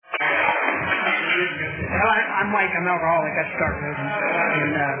I'm like an alcoholic. I start with,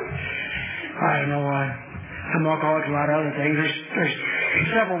 and I don't know. I'm alcoholic, a lot of other things. There's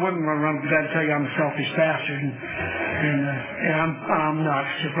several women around. Got to tell you, I'm a selfish bastard, and I'm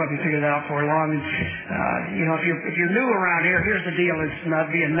nuts. You'll probably figure that out before long. And if you're new around here, here's the deal: it's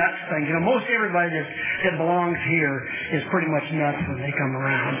not being nuts thing. Most everybody that belongs here is pretty much nuts when they come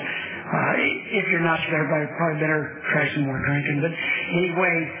around. If you're nuts, everybody probably better try some more drinking. But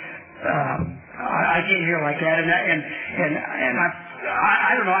anyway, I came here like that, and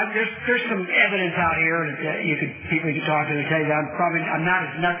I don't know. There's some evidence out here that people you could talk to and tell you that I'm not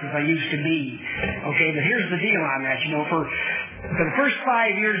as nuts as I used to be. Okay, but here's the deal on that. For the first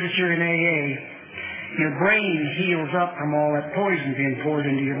 5 years that you're in AA, your brain heals up from all that poison being poured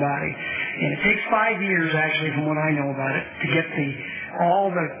into your body, and it takes 5 years actually, from what I know about it, to get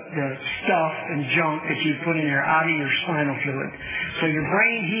all the stuff and junk that you put in there out of your spinal fluid. So your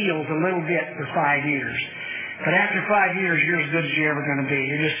brain heals a little bit for 5 years. But after 5 years, you're as good as you're ever going to be.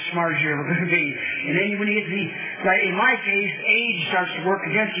 You're just as smart as you're ever going to be. And then when you get to like in my case, age starts to work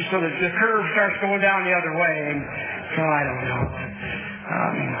against you, so that the curve starts going down the other way. And so I don't know.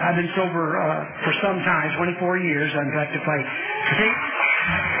 I've been sober for some time, 24 years. In fact, if I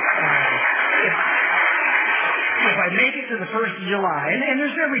make it to the 1st of July, and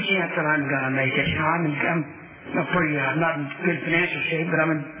there's every chance that I'm going to make it. I'm not in good financial shape, but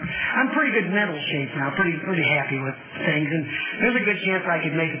I'm in pretty good mental shape now. Pretty happy with things, and there's a good chance I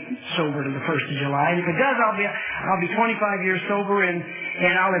could make it sober to the 1st of July. And if it does, I'll be 25 years sober, and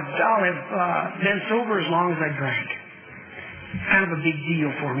I'll have been sober as long as I drank. Kind of a big deal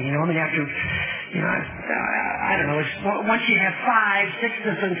for me, after, I don't know, once you have 5, 6, it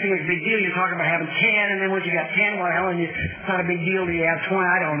doesn't seem like a big deal. You're talking about having 10, and then once you got 10, well, hell, it's not a big deal till you have 20,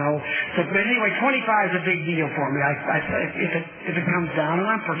 I don't know. But anyway, 25 is a big deal for me. If it comes down, and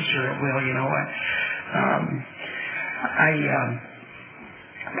I'm pretty sure it will,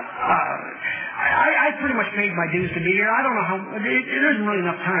 I pretty much paid my dues to be here. I don't know how, there isn't really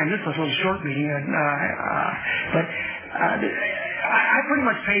enough time. This was a little short meeting, but I pretty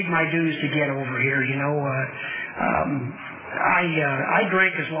much paid my dues to get over here, I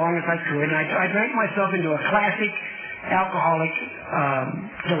drank as long as I could, and I drank myself into a classic alcoholic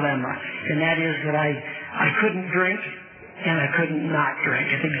dilemma, and that is that I couldn't drink and I couldn't not drink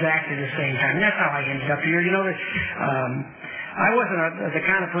at exactly the same time. And that's how I ended up here. I wasn't the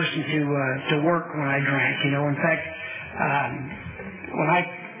kind of person to work when I drank. In fact, when I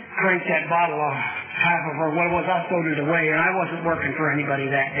drank that bottle of half of what it was, I threw it away, and I wasn't working for anybody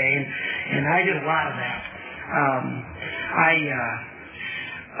that day, and I did a lot of that.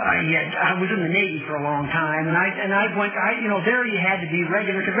 I was in the Navy for a long time, and I went. There you had to be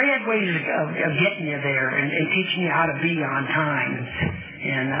regular, because they had ways of getting you there and teaching you how to be on time.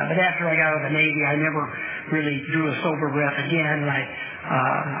 But after I got out of the Navy, I never really drew a sober breath again. And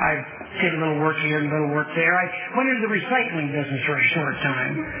I did a little work here and a little work there. I went into the recycling business for a short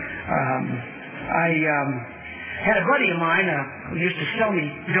time. I had a buddy of mine who used to sell me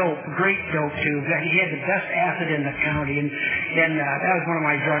dope, great dope too. He had the best acid in the county, and that was one of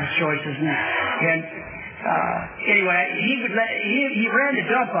my drug choices. Anyway, he ran the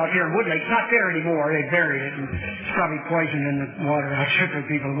dump out here in Woodlake. It's not there anymore. They buried it, and it's probably poison in the water. I'm sure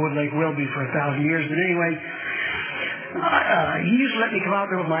people in Woodlake will be for 1,000 years. But anyway, he used to let me come out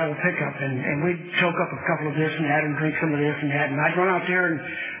there with my old pickup, and we'd choke up a couple of this and that and drink some of this and that. And I'd run out there and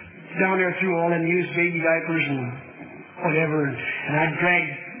down there through all them used baby diapers and whatever, and I'd drag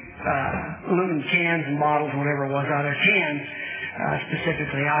aluminum cans and bottles, whatever it was, out of cans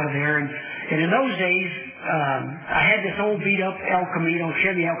specifically out of there. And in those days, I had this old beat-up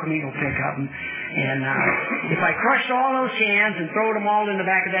Chevy El Camino pickup, and if I crushed all those cans and threw them all in the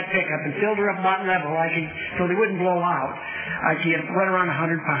back of that pickup and filled her up bottom level, so they wouldn't blow out, I'd get right around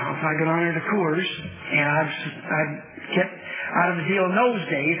 100 pounds. I'd go down there to Coors, and I'd get out of the deal. In those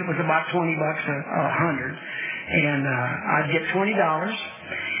days, it was about $20 a 100, and I'd get $20,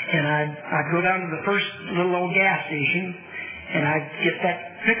 and I'd go down to the first little old gas station, and I'd get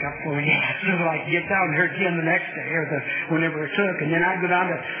that pickup full of gas so that I could get down there again the next day or whenever it took. And then I'd go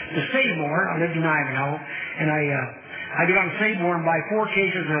down to Sagamore. I lived in Ivanhoe, and I'd go down to Sagamore and buy 4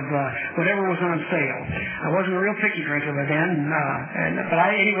 cases of whatever was on sale. I wasn't a real picky drinker by then, but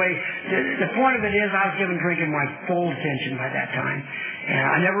anyway, the point of it is I was giving drinking my full attention by that time, and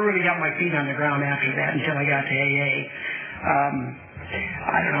I never really got my feet on the ground after that until I got to AA.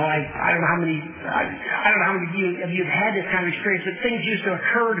 I don't know how many of you have had this kind of experience, but things used to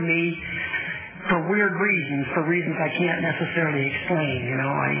occur to me for weird reasons, for reasons I can't necessarily explain.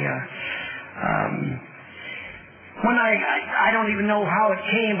 one night, I don't even know how it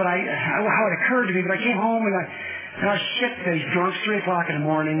came, but how it occurred to me, but I came home and I was shit-faced drunk, 3 o'clock in the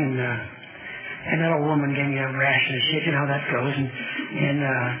morning, and that old woman gave me a ration of shit, you know how that goes,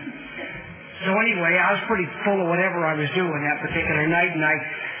 so anyway, I was pretty full of whatever I was doing that particular night, and I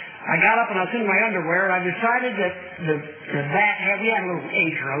got up and I was in my underwear, and I decided that the back half, we had a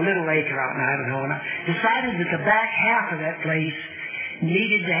little acre out in Ivanhoe, and I decided that the back half of that place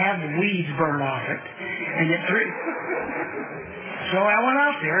needed to have the weeds burned off it. So I went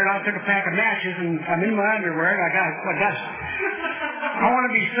out there and I took a pack of matches, and I'm in my underwear, and I want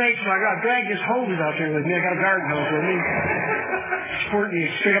to be safe, so I got to drag this hose out there with me. I got a garden hose with me. Squirting me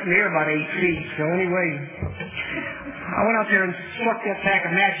straight up in the air about 8 feet. So anyway, I went out there and sucked that pack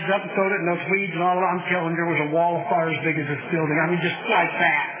of matches up and throwed it in those weeds and all that. I'm telling you, there was a wall of fire as big as this building. I mean, just like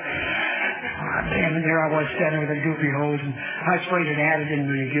that. And there I was standing with a goofy hose, and I sprayed it at it,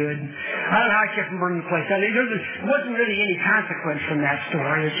 didn't really good. I don't know how I kept from burning the place. There wasn't really any consequence from that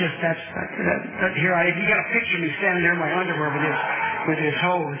story. It's just that here if you got a picture of me standing there in my underwear with this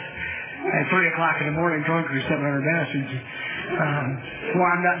hose at 3 o'clock in the morning, drunk or 700 bastards. Why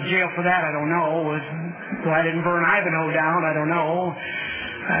I'm not in jail for that, I don't know. Why I didn't burn Ivanhoe down, I don't know.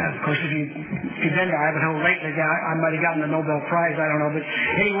 Of course, if you've been to Ivanhoe lately, I might have gotten the Nobel Prize, I don't know. But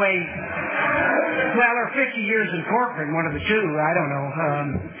anyway, well, or 50 years in corporate, one of the two, I don't know.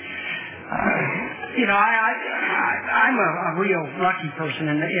 I'm a real lucky person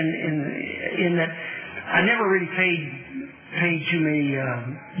in that I never really paid too many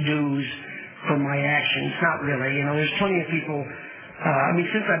dues for my actions. Not really. There's plenty of people.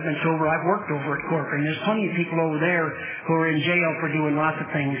 Since I've been sober, I've worked over at corporate, and there's plenty of people over there who are in jail for doing lots of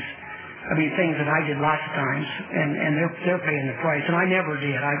things. Things that I did lots of times, and they're paying the price, and I never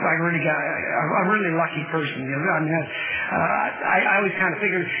did. I'm a really lucky person. I always kind of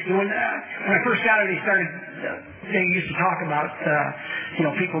figured when I first got it, they used to talk about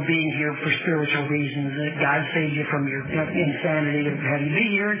people being here for spiritual reasons, that God saved you from your insanity to have you be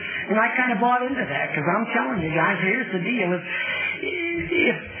here, and I kind of bought into that, because I'm telling you guys, here's the deal: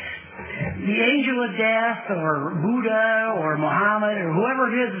 if the angel of death or Buddha or Muhammad or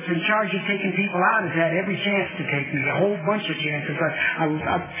whoever it is that's in charge of taking people out has had every chance to take me, a whole bunch of chances. I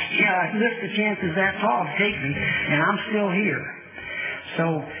list the chances that's all to take me, and I'm still here.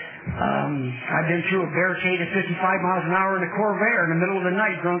 So I've been through a barricade at 55 miles an hour in a Corvair in the middle of the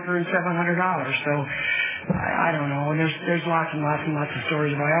night, drunker than $700. So I don't know. And there's lots and lots and lots of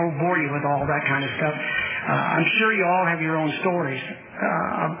stories about it. I won't bore you with all that kind of stuff. I'm sure you all have your own stories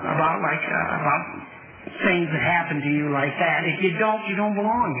about things that happen to you like that. If you don't, you don't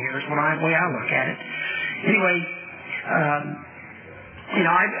belong here. Is the way I look at it. Anyway, I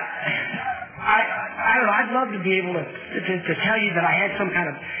don't know. I'd love to be able to tell you that I had some kind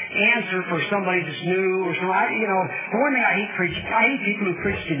of answer for somebody that's new or something. For one thing, I hate people who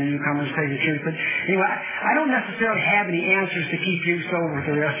preach to the newcomers, to tell you the truth. But anyway, I don't necessarily have any answers to keep you sober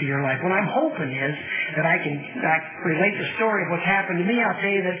for the rest of your life. What I'm hoping is that I can relate the story of what's happened to me. I'll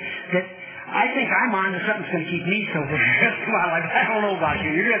tell you that I think I'm on to something that's going to keep me sober for the rest of my life. I don't know about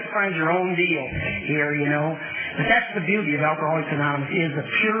you. You're going to have to find your own deal here, But that's the beauty of Alcoholics Anonymous, is the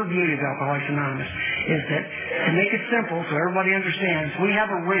pure beauty of Alcoholics Anonymous, is that, to make it simple so everybody understands, we have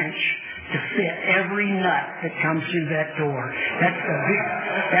a wrench to fit every nut that comes through that door.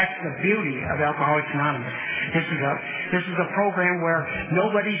 That's the beauty of Alcoholics Anonymous. This is a program where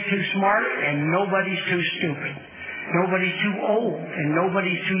nobody's too smart and nobody's too stupid. Nobody's too old and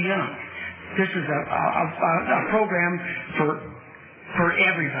nobody's too young. This is a program for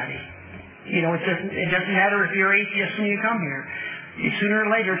everybody. It doesn't matter if you're atheist when you come here. Sooner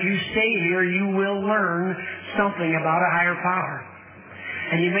or later, if you stay here, you will learn something about a higher power.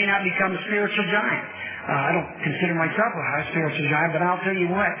 And you may not become a spiritual giant. I don't consider myself a high spiritual giant, but I'll tell you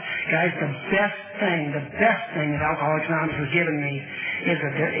what, guys, the best thing that Alcoholics Anonymous has given me is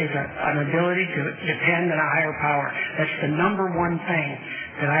an ability to depend on a higher power. That's the number one thing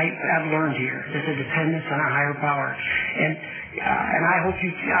that I've learned here, is the dependence on a higher power. And I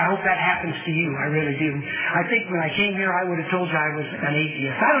hope that happens to you. I really do. I think when I came here, I would have told you I was an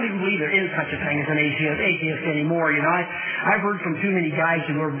atheist. I don't even believe there is such a thing as an atheist anymore. I've heard from too many guys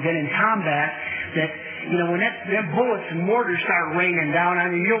who have been in combat that, when that bullets and mortars start raining down,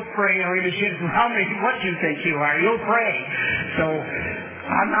 you'll pray, what you think you are, you'll pray. So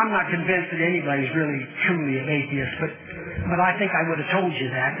I'm not convinced that anybody's really truly an atheist, but I think I would have told you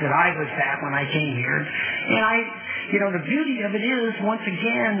that I was that when I came here. And the beauty of it is, once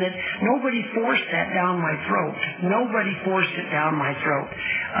again, that nobody forced that down my throat. Nobody forced it down my throat.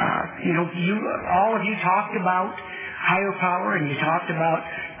 All of you talked about higher power, and you talked about,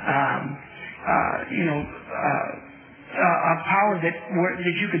 a power that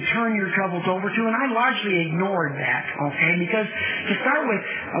you could turn your troubles over to, and I largely ignored that, okay? Because to start with,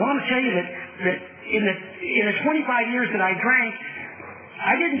 I want to tell you that in the 25 years that I drank,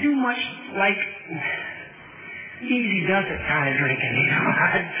 I didn't do much like easy does it kind of drinking, you know.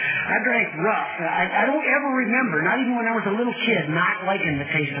 I drank rough. I don't ever remember, not even when I was a little kid, not liking the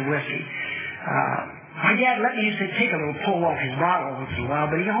taste of whiskey. My dad let me used to take a little pull off his bottle once in a while,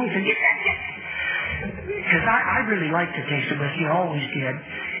 but he always said, get that. Because I really liked the taste of whiskey, I always did.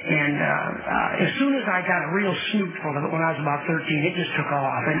 And as soon as I got a real snootful of it when I was about 13, it just took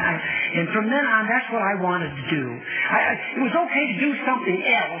off. And from then on, that's what I wanted to do. It was okay to do something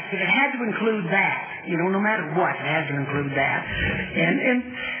else, but it had to include that. You know, no matter what, it had to include that.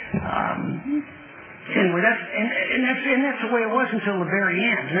 Anyway, that's the way it was until the very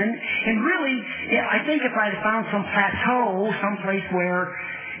end. And really, I think if I'd found some plateau, someplace where,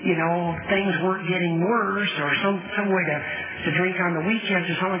 you know, things weren't getting worse, or some way to drink on the weekends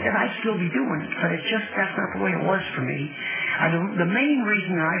or something like that, I'd still be doing it. But that's not the way it was for me. The main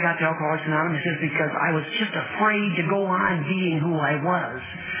reason that I got to Alcoholics Anonymous is because I was just afraid to go on being who I was.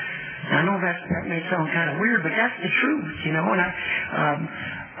 And I know that may sound kind of weird, but that's the truth, you know. And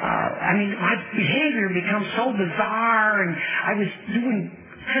I mean, my behavior becomes so bizarre, and I was doing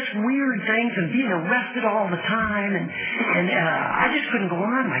such weird things and being arrested all the time, and I just couldn't go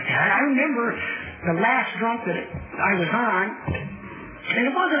on like that. I remember the last drunk that I was on, and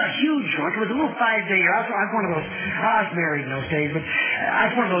it wasn't a huge drunk. It was a little 5-day. I was one of those. I was married in those days, but I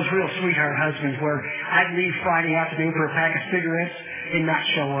was one of those real sweetheart husbands where I'd leave Friday afternoon for a pack of cigarettes and not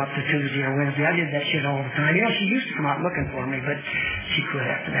show up to Tuesday or Wednesday. I did that shit all the time. You know, she used to come out looking for me, but she quit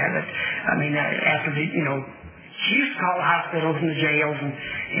after that. But I mean, after the, you know, she used to call the hospitals and the jails and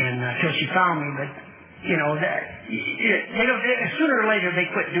until she found me. But you know, sooner or later they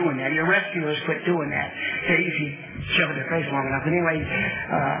quit doing that. Your rescuers quit doing that if you shove it in their face long enough. But anyway,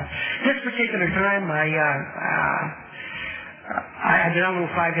 this particular time, I'd been on a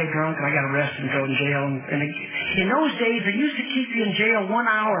little 5-day drunk, and I got arrested and thrown in jail. And in those days, they used to keep you in jail 1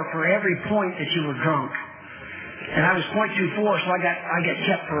 hour for every point that you were drunk. And I was 0.24, so I got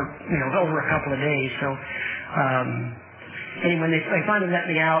kept for, you know, over a couple of days. So anyway, they finally let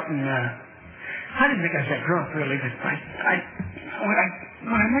me out, and I didn't think I was that drunk really, but when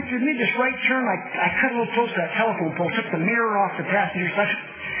I made this right turn, I cut a little close to that telephone pole, took the mirror off the passenger side,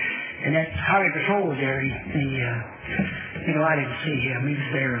 and that highway patrol was there. You know, I didn't see him. He was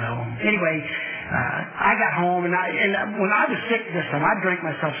there though. Anyway, I got home, and when I was sick this time, I drank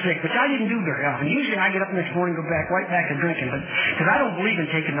myself sick, which I didn't do very often. Usually I get up the next morning and go right back to drinking, but because I don't believe in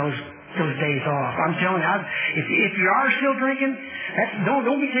taking those days off. I'm telling you, if you are still drinking, don't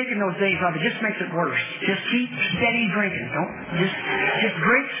be taking those days off. It just makes it worse. Just keep steady drinking. Don't just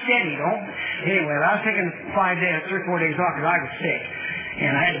drink steady. Don't. Anyway, I was taking 5 days, 3 or 4 days off because I was sick.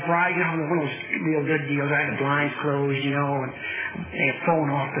 And I had to bribe, you know, one of those real good deals. I had the blinds closed, you know, and the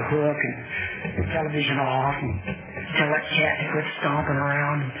phone off the hook, and the television off, and tell that cat to quit stomping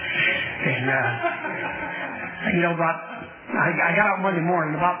around. And you know, I got out Monday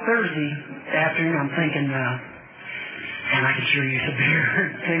morning. About Thursday afternoon, I'm thinking, and I could sure use a beer.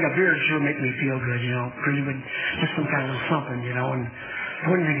 A beer would sure make me feel good, you know, pretty good, just some kind of something, you know. And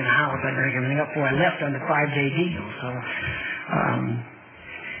I wasn't thinking of how I drank everything up before I left on the 5-day deal. So.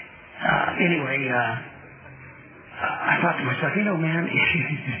 Anyway, I thought to myself, you know, man,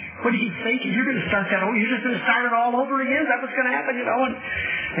 what do you think? You're going to start that over? You're just going to start it all over again? Is that what's going to happen? You know? And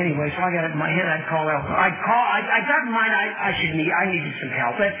anyway, so I got it in my head. I got in mind I needed some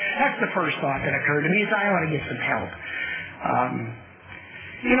help. That's the first thought that occurred to me is I ought to get some help.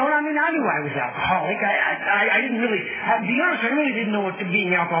 You know, I mean, I knew I was alcoholic. I didn't really, to be honest, I really didn't know what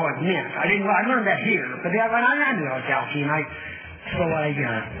being alcoholic meant. I learned that here, but I knew I was alky, and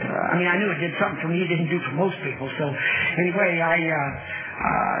I mean, I knew it did something for me it didn't do for most people. So anyway, I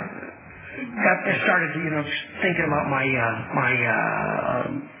started, you know, thinking about my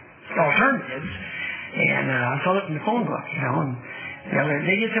alternatives, and so I looked in the phone book, you know, and you know,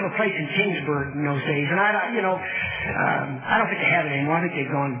 they used to have a place in Kingsburg in those days, and I don't think they have it anymore. I think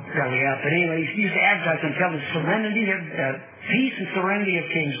they've gone belly up. But anyway, they used to advertise themselves as serenity of peace and serenity of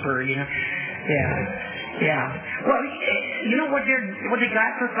Kingsburg, you know. Yeah. Well, you know what they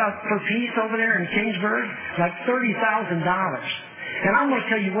got for peace over there in Kingsburg? Like $30,000. And I'm going to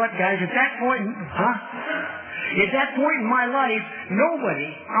tell you what, guys, at that point in my life, nobody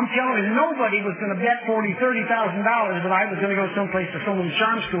was going to bet $30,000 that I was going to go someplace to someone's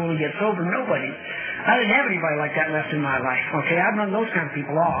charm school and get sober. Nobody. I didn't have anybody like that left in my life. Okay, I've run those kind of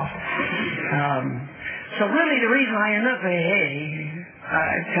people off. So really, the reason I ended up at AA,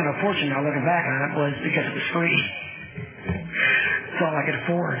 it's kind of fortunate now looking back on it, was because it was free. It's all I could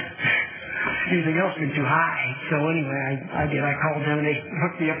afford. Anything else would be too high. So anyway, I did. I called them, and they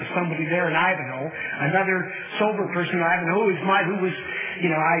hooked me up with somebody there in Ivanhoe, another sober person in Ivanhoe who was,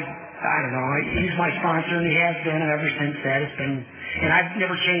 I don't know, he's my sponsor, and he has been ever since that. It's been, and I've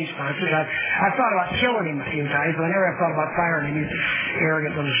never changed sponsors. I've thought about killing him a few times, but I never have thought about firing him. He's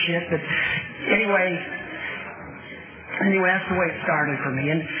arrogant little shit. But anyway, that's the way it started for me.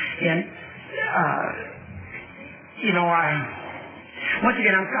 Once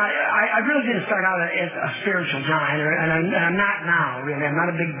again, I really didn't start out as a spiritual giant, and I'm not now, really. I'm not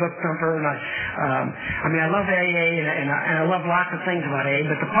a big book thumper, and I love AA, and I love lots of things about AA,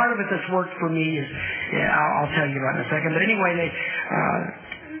 but the part of it that's worked for me is, I'll tell you about in a second. But anyway,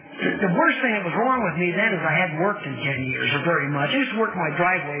 the worst thing that was wrong with me then is I hadn't worked in 10 years, or very much. I used to work my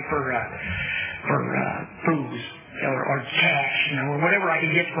driveway for booze. Or cash, or whatever I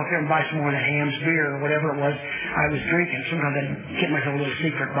could get to go up there and buy some more of that Ham's beer or whatever it was I was drinking. Sometimes I'd get myself a little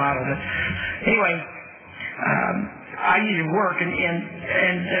secret bottle. But anyway, I needed work, and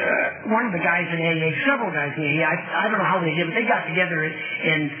one of the guys in AA, several guys in AA, I don't know how they did, but they got together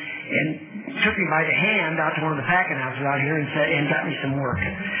and took me by the hand out to one of the packing houses out here and got me some work.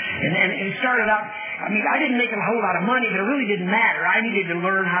 And it started out, I didn't make a whole lot of money, but it really didn't matter. I needed to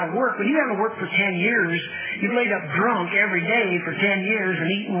learn how to work. When you haven't worked for 10 years, you've laid up drunk every day for 10 years and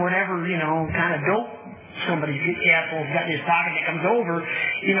eating whatever, kind of dope somebody's asshole's got in his pocket that comes over,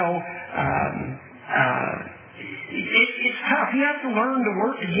 it's tough. You have to learn to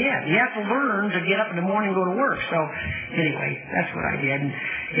work again. You have to learn to get up in the morning and go to work. So anyway, that's what I did.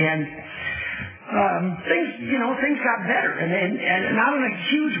 And things got better, and not in a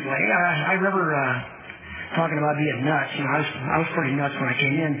huge way. I remember talking about being nuts. I was pretty nuts when I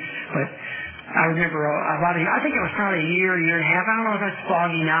came in, but I remember I think it was probably a year and a half. I don't know if it's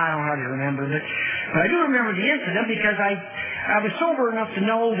foggy now. I don't hardly remember, but I do remember the incident because I was sober enough to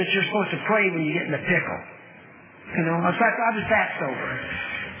know that you're supposed to pray when you get in a pickle. I was that sober.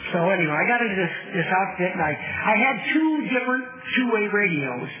 So anyway, I got into this outfit, and I had two different two-way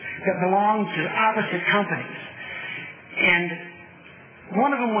radios that belonged to opposite companies. And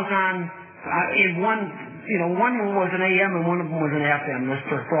one of them was on, one was an AM and one of them was an FM,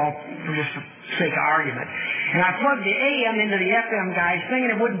 for just the sake of argument. And I plugged the AM into the FM guy's thing,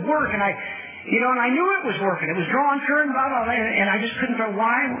 and it wouldn't work, and I knew it was working. It was drawing current, blah, blah, blah, and I just couldn't know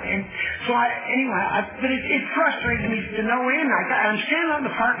why. And so but it frustrated me to no end. I'm standing out in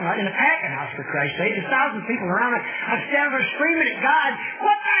the parking lot in the packing house, for Christ's sake. There's thousands of people around. I'm standing there screaming at God,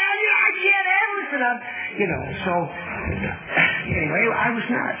 what the hell? I can't have this. So anyway, I was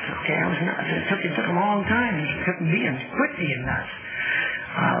nuts. Okay, I was nuts. It took a long time to quit being nuts.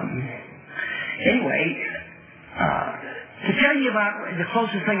 To tell you about the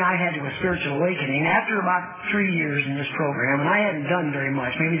closest thing I had to a spiritual awakening, after about 3 years in this program, and I hadn't done very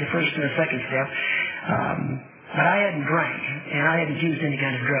much, maybe the first and the second step, but I hadn't drank, and I hadn't used any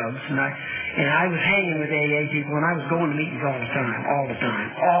kind of drugs, and I was hanging with AA people, and I was going to meetings all the time.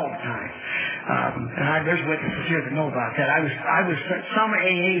 And there's witnesses here that know about that. I was some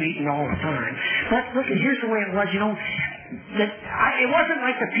AA meeting all the time. But look, here's the way it was, it wasn't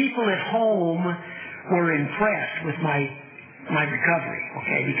like the people at home were impressed with my recovery,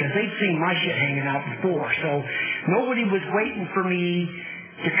 okay, because they'd seen my shit hanging out before, so nobody was waiting for me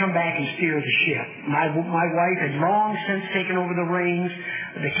to come back and steer the ship. My wife had long since taken over the reins.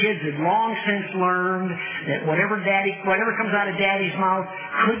 The kids had long since learned that whatever comes out of Daddy's mouth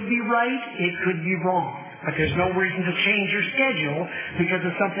could be right, it could be wrong. But there's no reason to change your schedule because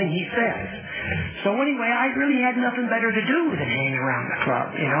of something he says. So anyway, I really had nothing better to do than hang around the club,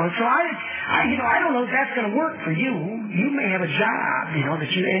 So I don't know if that's going to work for you. You may have a job, and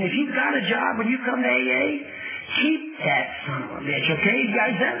if you've got a job when you come to AA, keep that son of a bitch, okay? You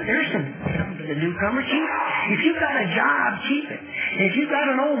guys, there's some the newcomers. If you've got a job, keep it. And if you've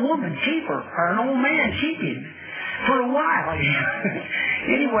got an old woman, keep her, or an old man, keep him for a while.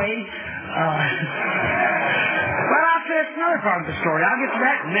 Anyway. Well, that's another part of the story. I'll get to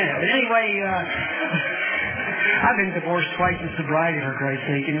that in a minute. But anyway, I've been divorced twice in sobriety, for Christ's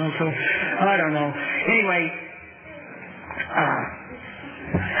sake, so I don't know. Anyway,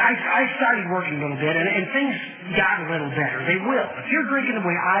 I started working a little bit, and things got a little better. They will. If you're drinking the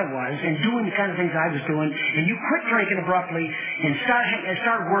way I was and doing the kind of things I was doing, and you quit drinking abruptly and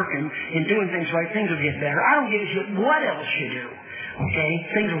start working and doing things right, things will get better. I don't give a shit what else you do. Okay,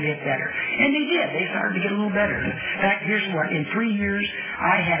 things will get better. And they did. They started to get a little better. In fact, here's what. In 3 years,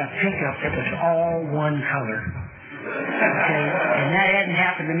 I had a pickup that was all one color. Okay, and that hadn't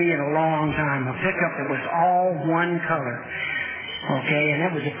happened to me in a long time. A pickup that was all one color. Okay, and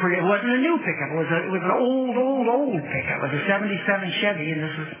it wasn't a new pickup. It was an old pickup. It was a 77 Chevy, and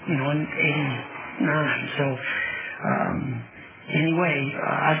this was, in 89. So, anyway,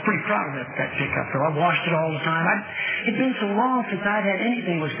 I was pretty proud of that pickup. So I washed it all the time. It'd been so long since I'd had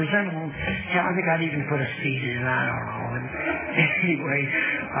anything that was presentable. I think I'd even put a seat in it. I don't know. And anyway,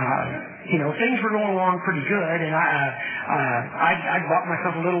 things were going along pretty good, and I bought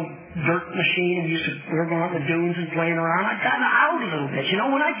myself a little dirt machine, and we were going out in the dunes and playing around. I'd gotten out a little bit.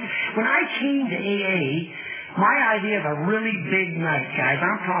 When I came to AA, my idea of a really big night, guys,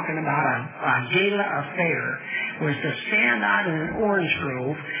 I'm talking about a gala affair, was to stand out in an orange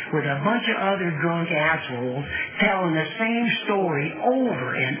grove with a bunch of other drunk assholes telling the same story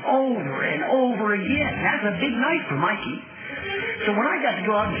over and over and over again. That's a big night for Mikey. So when I got to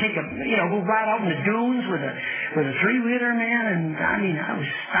go out and go right out in the dunes with a three-wheeler, man, and I was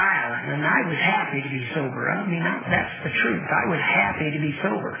styling, and I was happy to be sober. That's the truth. I was happy to be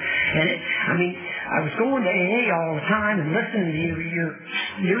sober. And I was going to AA all the time and listening to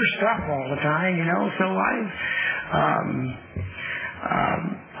your stuff all the time, so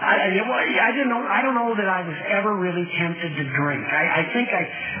I don't know that I was ever really tempted to drink.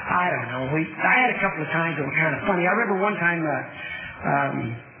 I don't know. I had a couple of times that were kind of funny. I remember one time,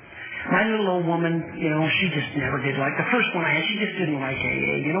 my little old woman, she just never did like the first one I had. She just didn't like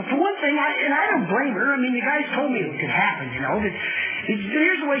AA. For one thing, I don't blame her. The guys told me it could happen.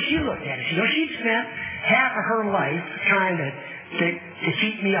 Here's the way she looked at it. She'd spent half of her life trying to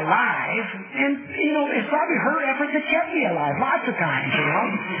keep me alive, and it's probably her effort that kept me alive lots of times,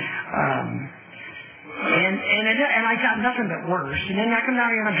 and I got nothing but worse. And then I come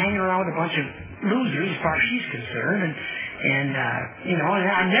down here and I'm hanging around with a bunch of losers as far as she's concerned, and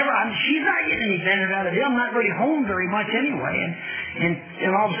she's not getting any benefit out of it. I'm not really home very much anyway,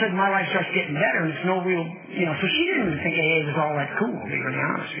 and all of a sudden my life starts getting better, and it's no real, so she didn't even think AA was all that cool, to be really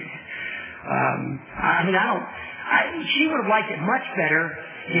honest with you. She would have liked it much better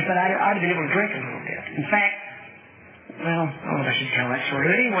if I'd have been able to drink a little bit. In fact, I don't know if I should tell that story.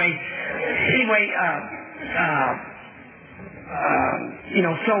 But anyway,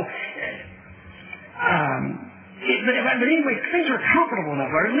 but anyway, things were comfortable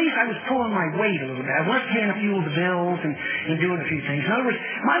enough, or at least I was pulling my weight a little bit. I was paying a few of the bills and doing a few things. In other words,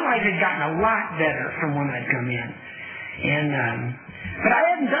 my life had gotten a lot better from when I'd come in. But I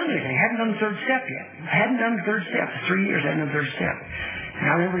hadn't done anything. I hadn't done the third step yet. I hadn't done the third step. For 3 years, I hadn't done the third step. And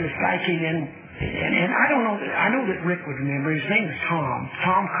I remember this guy came in, and I don't know, I know that Rick would remember. His name was Tom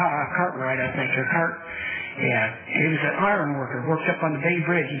Cartwright, I think, or yeah. He was an iron worker, worked up on the Bay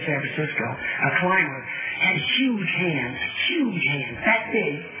Bridge in San Francisco, a climber, had huge hands, that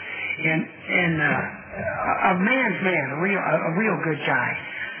big, and a man's man, a real good guy.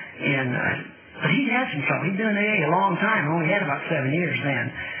 But he'd had some trouble. He'd been in AA a long time. Only had about 7 years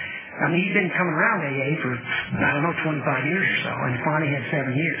then. He'd been coming around AA for, 25 years or so. And Fonnie had 7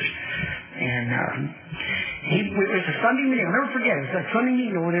 years. And it was a Sunday meeting. I'll never forget. It was that Sunday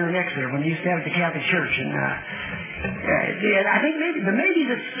meeting over there next there when they used to have at the Catholic Church. And I think maybe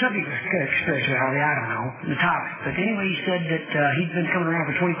the subject was spirituality. I don't know, the topic. But anyway, he said that he'd been coming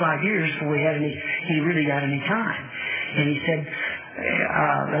around for 25 years before he really got any time. And he said,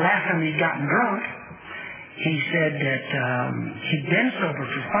 the last time he'd gotten drunk, he said that he'd been sober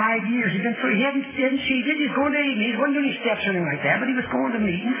for 5 years. He hadn't cheated. He was going to meetings. He wasn't doing any steps or anything like that, but he was going to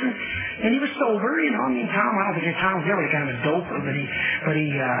meetings, and he was sober. Tom, I don't think Tom was ever kind of a doper, but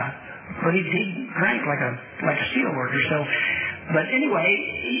he drank like a steel worker. So, but anyway,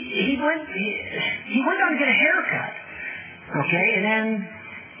 he went down to get a haircut. Okay, and then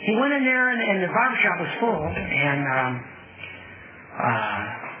he went in there, and the barbershop was full, and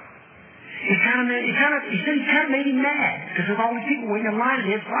he said he kind of made him mad because there's all these people waiting in line at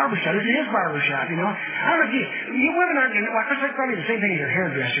his barbershop. This is his barbershop, I don't know if you women aren't, that's probably the same thing as your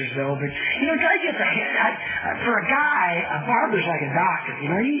hairdressers, though. But guy gets for a guy, a barber's like a doctor.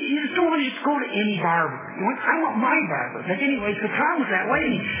 You just don't want to just go to any barber. I want my barber. But anyway, the problem was that way.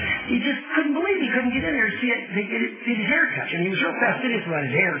 He just couldn't believe he couldn't get in there to see his hair cut. And he was real fastidious about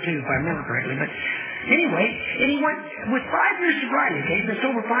his hair too, if I remember correctly. But anyway, and he went with 5 years sobriety. Okay, he's been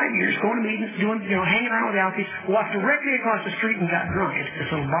sober 5 years, going to meetings, doing, hanging around with Alfie, walked directly across the street and got drunk at this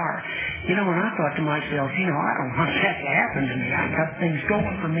little bar. And I thought to myself, I don't want that to happen to me. I got things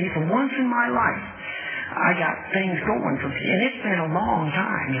going for me for once in my life. I got things going for me, and it's been a long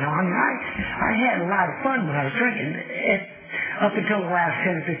time. I had a lot of fun when I was drinking. Up until the last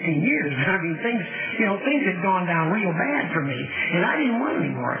 10 or 15 years, things had gone down real bad for me, and I didn't want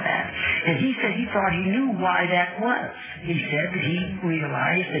any more of that. And he said he thought he knew why that was. He said that he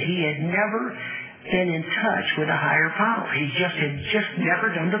realized that he had never been in touch with a higher power. He had just never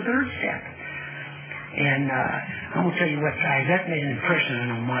done the third step. And I'm going to tell you what, guys, that made an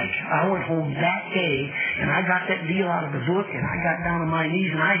impression on Mike. I went home that day, and I got that deal out of the book, and I got down on my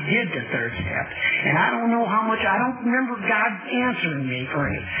knees, and I did the third step. And I don't know how much, I don't remember God answering me for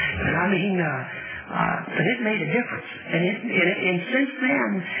it. And I mean, but it made a difference. And since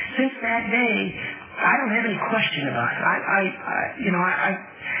then, since that day, I don't have any question about it.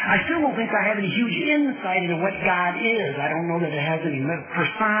 I still don't think I have any huge insight into what God is. I don't know that it has any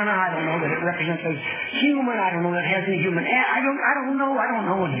persona. I don't know that it represents as human. I don't know that it has any human. I don't know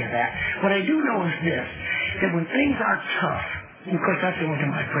any of that. What I do know is this: that when things are tough, and of course that's the only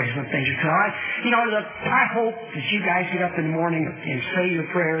time I pray when things are tough. I hope that you guys get up in the morning and say your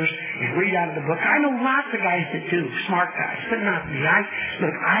prayers and read out of the book. I know lots of guys that do, smart guys, but not me.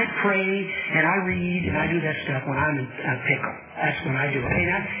 I pray and I read and I do that stuff when I'm in a pickle. That's when I do it.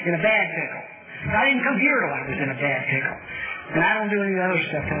 In a bad pickle. I didn't come here till I was in a bad pickle. And I don't do any other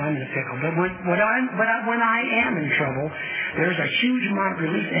stuff till I'm in a pickle. But when I am in trouble, there's a huge amount of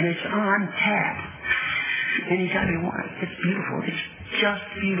relief, and it's on tap. Anytime you want it. It's beautiful. It's just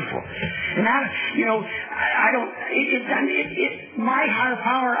beautiful. And my higher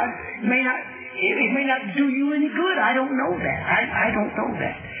power may not do you any good. I don't know that. I don't know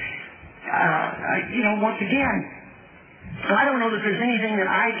that. Once again, I don't know that there's anything that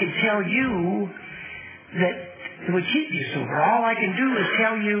I can tell you that would keep you sober. All I can do is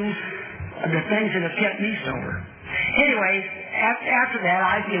tell you the things that have kept me sober. Anyway, after that,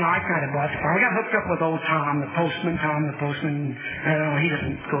 I kind of bought the farm. I got hooked up with old Tom the postman. I don't know, he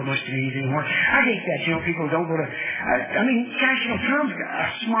doesn't go much to meetings anymore. I hate that, people don't go to... Tom's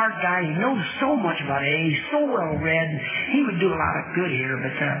a smart guy. He knows so much about AA. He's so well read. He would do a lot of good here,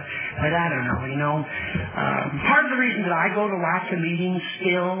 but I don't know, part of the reason that I go to lots of meetings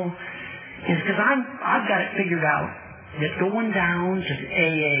still is because I've got it figured out that going down to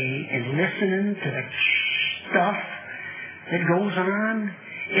AA and listening to the stuff that goes on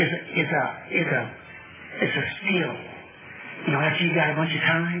is a skill. After you got a bunch of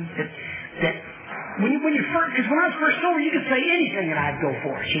time, that when you first, because when I was first sober, you could say anything and I'd go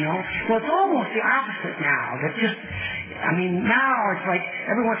for it. Well, it's almost the opposite now. Now it's like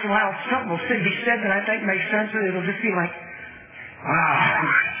every once in a while something will be said that I think makes sense, and it'll just be like, wow.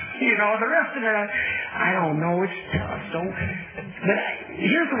 The rest of it, I don't know. It's tough. But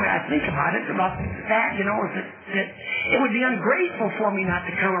here's the way I think about that, is that it would be ungrateful for me not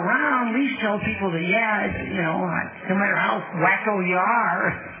to come around, at least tell people that, no matter how wacko you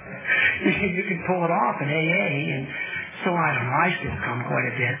are, you can pull it off in AA. And so I don't know. I still come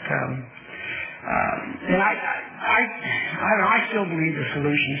quite a bit. And I still believe the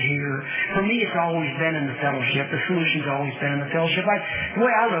solution's here. For me, it's always been in the fellowship. The solution's always been in the fellowship. The way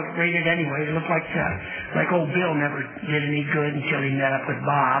I read it anyway, it looked like old Bill never did any good until he met up with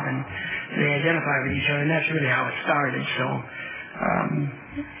Bob, and they identified with each other, and that's really how it started. So,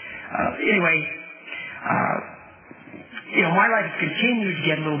 my life has continued to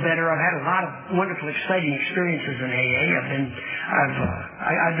get a little better. I've had a lot of wonderful, exciting experiences in AA.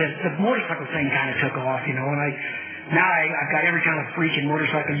 The motorcycle thing kind of took off, and I've got every kind of freaking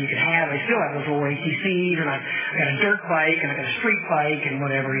motorcycle you can have. I still have those old ATCs, and I've got a dirt bike, and I've got a street bike, and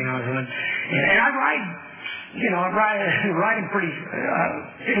whatever, and I ride. I ride them pretty,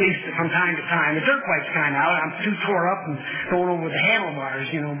 at least from time to time. The dirt bike's kind of out. I'm too tore up and going over the handlebars,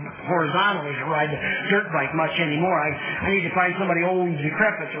 horizontally to ride the dirt bike much anymore. I need to find somebody old and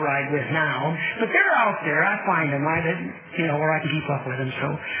decrepit to ride with now. But they're out there. I find them, where I can keep up with them.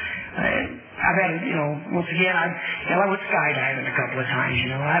 So I've had, once again, I went skydiving a couple of times.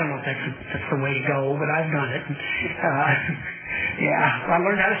 I don't know if that's the way to go, but I've done it. I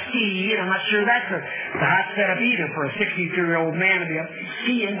learned how to ski, and I'm not sure that's the hot setup either for a 63-year-old man to be up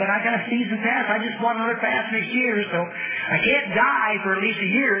skiing, but I got a season pass. I just bought another pass next year, so I can't die for at least a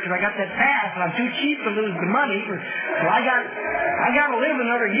year because I got that pass, and I'm too cheap to lose the money. So I got to live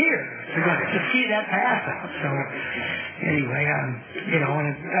another year to ski that pass out. So anyway, and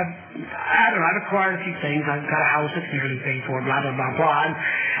I don't know. I've acquired a few things. I've got a house that's nearly paid for, blah blah blah blah. And,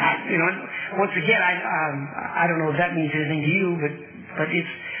 once again, I don't know if that means anything to you, but it's,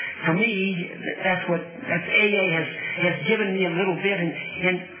 for me, that's AA has given me a little bit,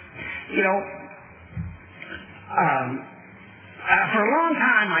 and for a long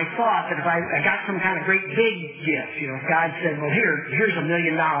time I thought that if I got some kind of great big gift, if God said, well, here's $1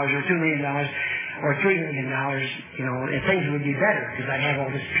 million or $2 million or $3 million, and things would be better because I'd have all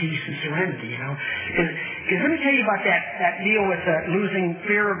this peace and serenity, Because let me tell you about that deal with losing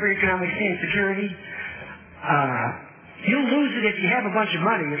fear of economic insecurity. You'll lose it if you have a bunch of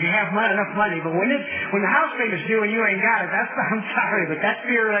money, if you have enough money. But when the house payment's due and you ain't got it, I'm sorry, but that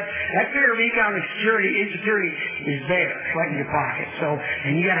fear of economic insecurity is there. It's right in your pocket. So,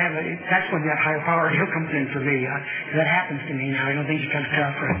 and you gotta have that's when that higher power deal comes in for me. That happens to me now. I know things are kind of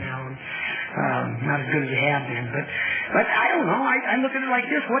tough right now. Not as good as they have been, but I don't know. I look at it like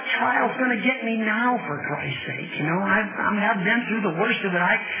this: what trial's going to get me now, for Christ's sake? You know, I've been through the worst of it.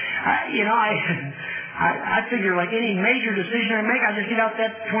 I figure like any major decision I make, I just get out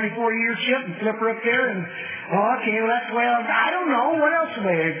that 24-year chip and flip her up there, and that's the way. I don't know what else the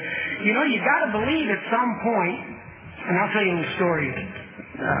way. You know, you got to believe at some point, and I'll tell you a little story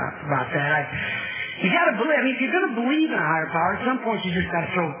about that. You got to believe. I mean, if you're going to believe in a higher power, at some point you just got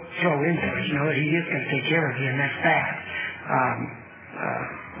to throw into it. You know that He is going to take care of you, and that's that.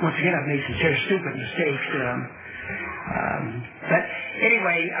 Once again, I've made some stupid mistakes. But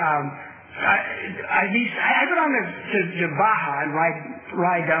anyway, I go down to Baja and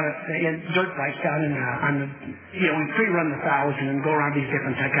ride down in dirt bikes down on the we pre-run the 1,000 and go around these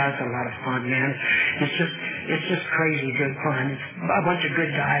different guys. It's a lot of fun, man. It's just crazy good fun. It's a bunch of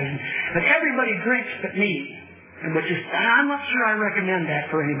good guys, but everybody drinks but me. Which is, I'm not sure I recommend that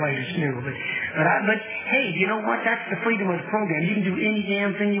for anybody that's new, but hey, you know what? That's the freedom of the program. You can do any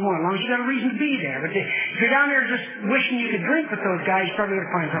damn thing you want, as long as you got a reason to be there. But if you're down there just wishing you could drink with those guys, you're probably going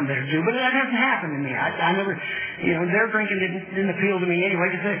to find something better to do. But that hasn't happened to me. I never, their drinking didn't appeal to me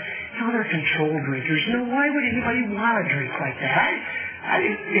anyway, because they're controlled drinkers. Why would anybody want to drink like that?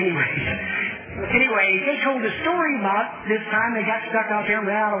 Anyway, they told a story about this time they got stuck out there,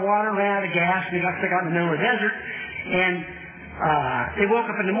 ran out of water, ran out of gas, and they got stuck out in the middle of the desert. And they woke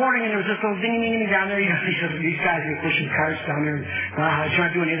up in the morning, and there was this little ding-ding down there. These guys were pushing carts down there.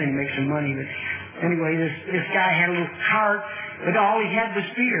 Trying to do anything to make some money. But anyway, this guy had a little cart, but all he had was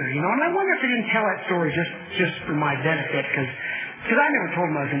beer, And I wonder if they didn't tell that story just for my benefit, because I never told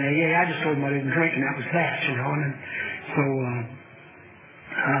them I was in AA. I just told them I didn't drink, and that was that, And so...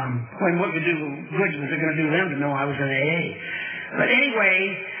 what would do good was it going to do them to know I was in AA. But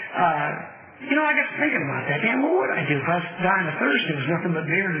anyway, I got thinking about that. Man, what would I do if I was dying of thirst? There was nothing but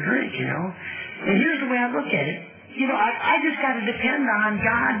beer to drink, And here's the way I look at it. I just got to depend on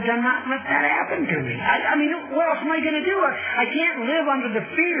God to not let that happen to me. I mean, what else am I going to do? I can't live under the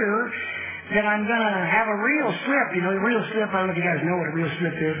fear that I'm going to have a real slip. The real slip, I don't know if you guys know what a real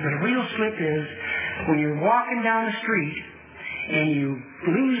slip is, but a real slip is when you're walking down the street and you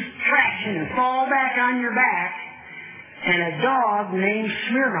lose traction and fall back on your back, and a dog named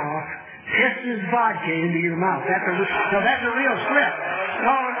Smirnoff pisses vodka into your mouth. That's a real slip. So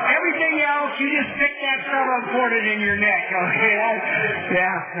everything else, you just pick that stuff up and pour it in your neck. Okay?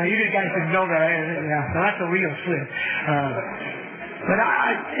 Now you guys should know that. So that's a real slip. But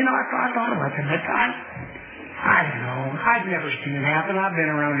I thought about that. But I don't know. I've never seen it happen. I've been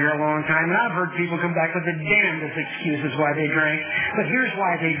around here a long time, and I've heard people come back with the damnedest excuses why they drank. But here's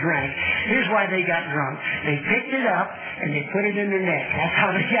why they drank. Here's why they got drunk. They picked it up, and they put it in their neck. That's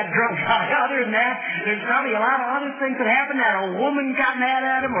how they got drunk. Other than that, there's probably a lot of other things that happened. That old woman got mad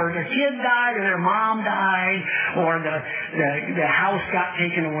at them, or their kid died, or their mom died, or the house got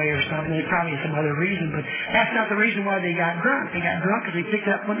taken away or something. There's probably some other reason, but that's not the reason why they got drunk. They got drunk because they picked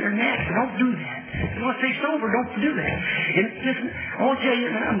it up in their neck. So don't do that. You want to stay sober, don't do that. And listen, I want to tell you,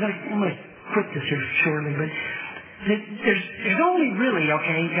 I'm going to quit this here shortly, but there's only really,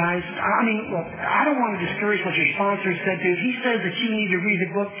 okay, guys, I don't want to discourage what your sponsor said to you. If he says that you need to read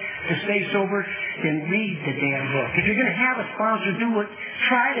the book to stay sober, then read the damn book. If you're going to have a sponsor,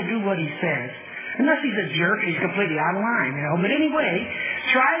 try to do what he says. Unless he's a jerk and he's completely out of line, But anyway,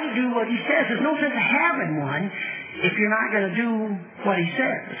 try to do what he says. There's no sense of having one if you're not going to do what he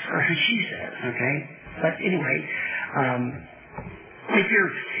says, or she says, okay? But anyway, if your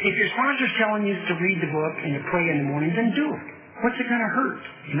sponsor's telling you to read the book and to pray in the morning, then do it. What's it going to hurt,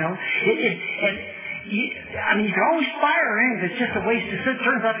 You can always fire in if it's just a waste. It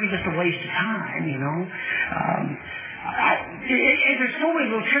turns out to be just a waste of time, There's so many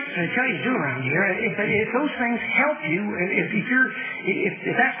little tricks I tell you to do around here. If those things help you,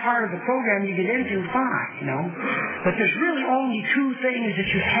 if that's part of the program you get into, fine, But there's really only two things that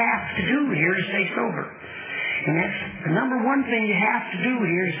you have to do here to stay sober. And that's the number one thing you have to do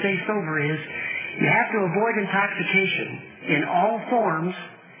here to stay sober is you have to avoid intoxication in all forms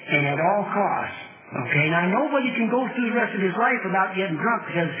and at all costs. Okay, now nobody can go through the rest of his life without getting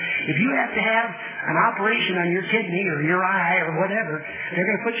drunk, because if you have to have an operation on your kidney or your eye or whatever, they're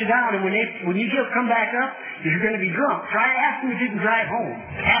going to put you down, and when you come back up, you're going to be drunk. Ask them if you can drive home.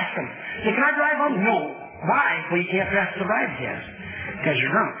 Ask them. Say, can I drive home? No. Why? Well, you can't pass the sobriety test because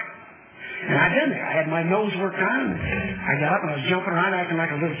you're drunk. And I've been there. I had my nose worked on. I got up and I was jumping around acting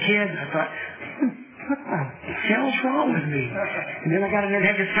like a little kid. I thought, what the hell's wrong with me? And then I got in there and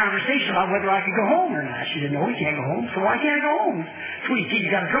had this conversation about whether I could go home or not. She didn't know, you can't go home. So why can't I go home? Sweet,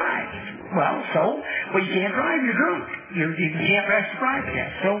 you got to drive. Well, you can't drive, you're drunk. You can't pass the drive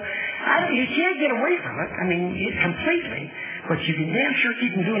test. So you can't get away from it. I mean, completely. But you can damn sure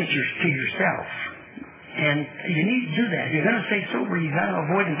keep from doing it to yourself. And you need to do that. If you're going to stay sober, you've got to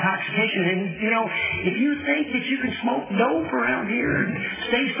avoid intoxication. And, if you think that you can smoke dope around here and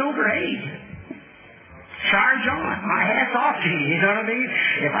stay sober, hey, charge on. My hat's off to you, you know what I mean?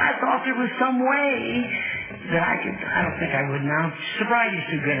 If I thought there was some way that I don't think I would now. Sobriety's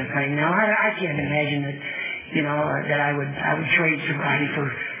too good a thing now. I can't imagine that, that I would trade sobriety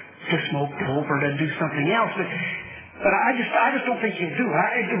to smoke dope or to do something else. But I just don't think you do.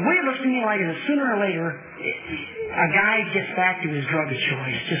 The way it looks to me like is sooner or later, a guy gets back to his drug of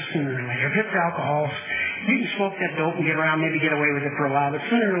choice, just sooner or later. If it's alcohol, you can smoke that dope and get around, maybe get away with it for a while, but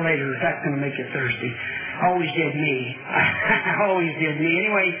sooner or later, that's going to make you thirsty. Always did me. Always did me.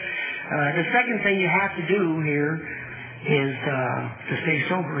 Anyway, the second thing you have to do here is to stay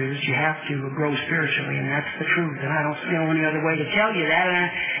sober is you have to grow spiritually, and that's the truth. And I don't know any other way to tell you that,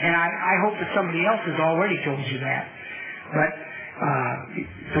 and I hope that somebody else has already told you that. But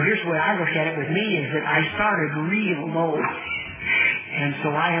so here's the way I look at it with me is that I started real low. And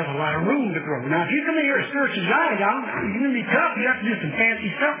so I have a lot of room to grow. Now, if you come in here a spiritual giant, you're going to be tough. You have to do some fancy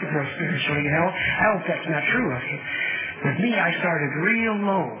stuff to grow spiritually, I hope that's not true of you. With me, I started real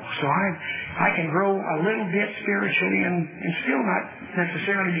low. So I can grow a little bit spiritually and still not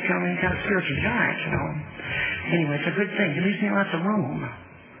necessarily become any kind of spiritual giant, Anyway, it's a good thing. It leaves me lots of room.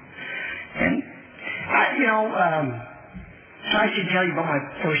 And, so I should tell you about my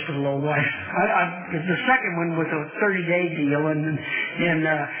first little old wife. The second one was a 30-day deal, and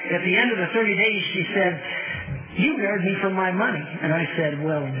at the end of the 30 days, she said, "You married me for my money." And I said,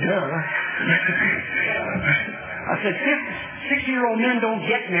 "Well, duh." I said, 60-year-old men don't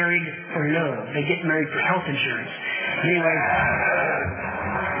get married for love. They get married for health insurance. Anyway,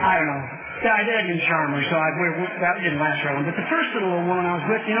 I don't know. I didn't charm her, so that didn't last very long. But the first little woman I was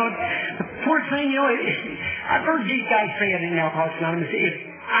with, the poor thing, I've heard these guys say it in Alcoholics Anonymous. If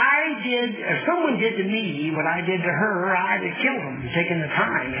someone did to me what I did to her, I'd have killed them, taken the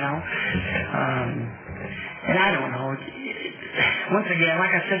time, And I don't know. Once again,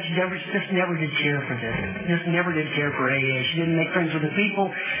 like I said, she just never did care for this. Just never did care for AA. She didn't make friends with the people.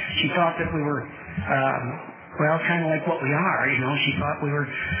 She thought that we were, kind of like what we are, She thought we were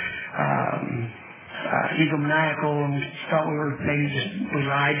egomaniacal and thought we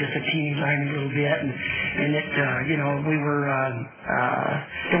lied just a teeny tiny little bit, and that we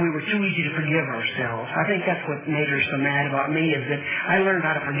were too easy to forgive ourselves. I think that's what made her so mad about me is that I learned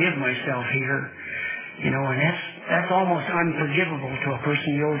how to forgive myself here, and that's almost unforgivable to a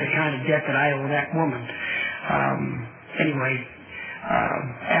person who owes the kind of debt that I owe that woman. Anyway.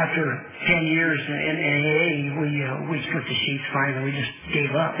 After 10 years in AA, we split the sheets finally. We just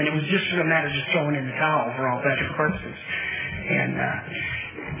gave up. And it was just a matter of just throwing in the towel for all practical purposes. And,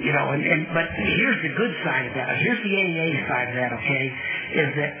 but here's the good side of that. Here's the AA side of that, okay,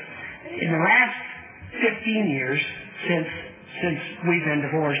 is that in the last 15 years since we've been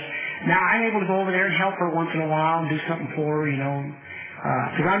divorced, now I'm able to go over there and help her once in a while and do something for her,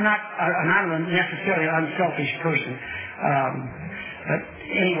 because I'm not necessarily an unselfish person. But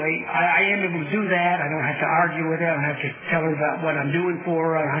anyway, I am able to do that. I don't have to argue with her. I don't have to tell her about what I'm doing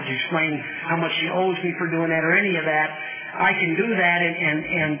for her. I don't have to explain how much she owes me for doing that or any of that. I can do that,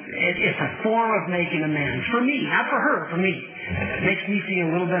 and it's a form of making amends. For me, not for her, for me. It makes me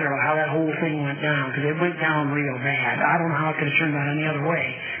feel a little better about how that whole thing went down, because it went down real bad. I don't know how it could have turned out any other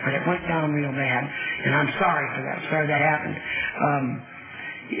way, but it went down real bad, and I'm sorry for that. I'm sorry that happened.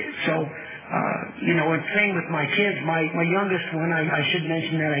 And same with my kids. My youngest one, I should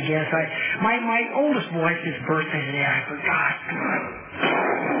mention that, I guess. My oldest boy, it's his birthday today. I forgot.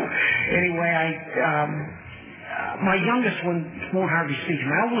 Anyway, my youngest one won't hardly speak.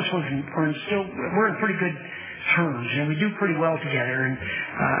 My oldest one's we're in pretty good terms, and we do pretty well together. And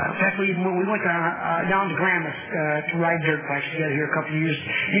in fact, we went down to Glamis to ride dirt bikes together here a couple of years.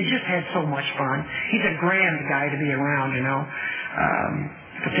 And he just had so much fun. He's a grand guy to be around,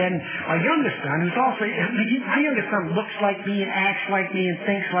 But then my youngest son, my youngest son looks like me and acts like me and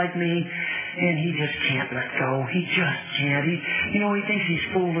thinks like me, and he just can't let go. He just can't. He thinks he's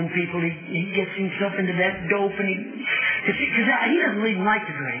fooling people. He gets himself into that dope, and because he doesn't even like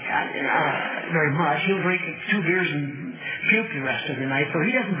to drink very much. He'll drink 2 beers and puke the rest of the night. So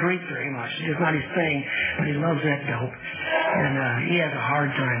he doesn't drink very much. It's just not his thing, but he loves that dope. And he has a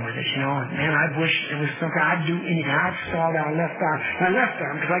hard time with it, you know. And man, I wish it was something I'd do anything. I'd saw that my left arm,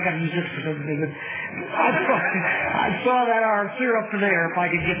 because I got to use this for something. I saw that arm clear up to there if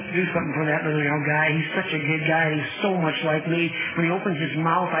I could do something for that little young guy. He's such a good guy. He's so much like me. When he opens his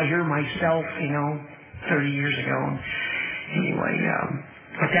mouth, I hear myself, 30 years ago. And anyway,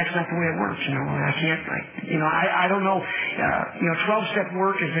 but that's not the way it works, I don't know. 12-step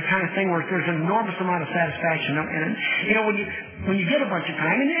work is the kind of thing where there's an enormous amount of satisfaction. And when you get a bunch of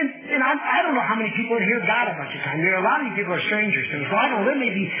time, and I don't know how many people in here got a bunch of time. There are a lot of you people are strangers to me, so I don't know. There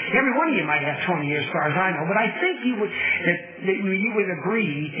may be every one of you might have 20 years, as far as I know. But I think you would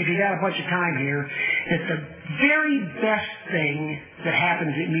agree, if you got a bunch of time here, that the very best thing that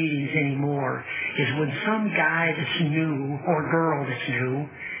happens at meetings anymore is when some guy that's new or girl that's new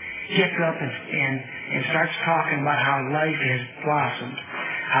gets up and starts talking about how life has blossomed,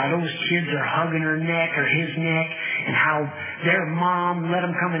 how those kids are hugging her neck or his neck, and how their mom let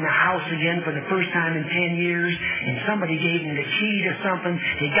them come in the house again for the first time in 10 years, and somebody gave them the key to something.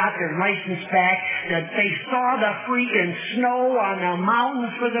 They got their license back, that they saw the freaking snow on the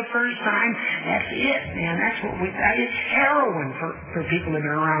mountains for the first time. That's it, man. It's heroin for people that have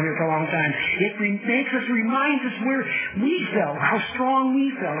been around here for a long time. It reminds us where we felt, how strong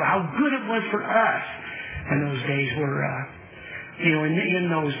we felt, how good it was for us when those days were in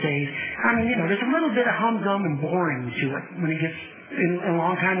those days. There's a little bit of humdrum and boring to it when it gets a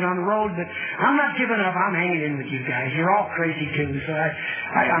long time down the road, but I'm not giving up. I'm hanging in with you guys. You're all crazy too, so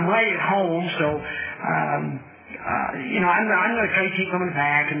I'm right at home, so I'm going to try to keep coming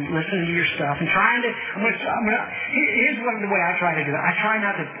back and listening to your stuff and trying to. Here's the way I try to do it. I try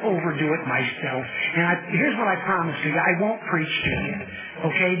not to overdo it myself. And here's what I promise you: I won't preach to you,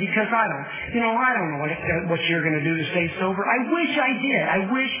 okay? Because I don't know what you're going to do to stay sober. I wish I did. I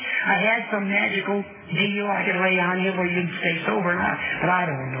wish I had some magical deal I could lay on you where you'd stay sober, but I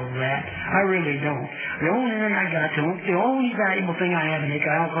don't know that. I really don't. The only thing I got to, the only valuable thing I have to make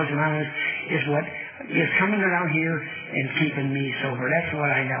Alcoholics Anonymous is what is coming around here and keeping me sober. That's what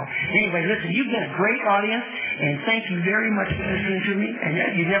I know. Anyway, listen, you've been a great audience, and thank you very much for listening to me. And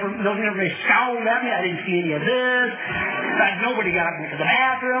nobody scowled at me. I didn't see any of this. Nobody got up into the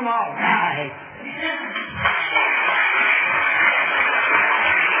bathroom. All right.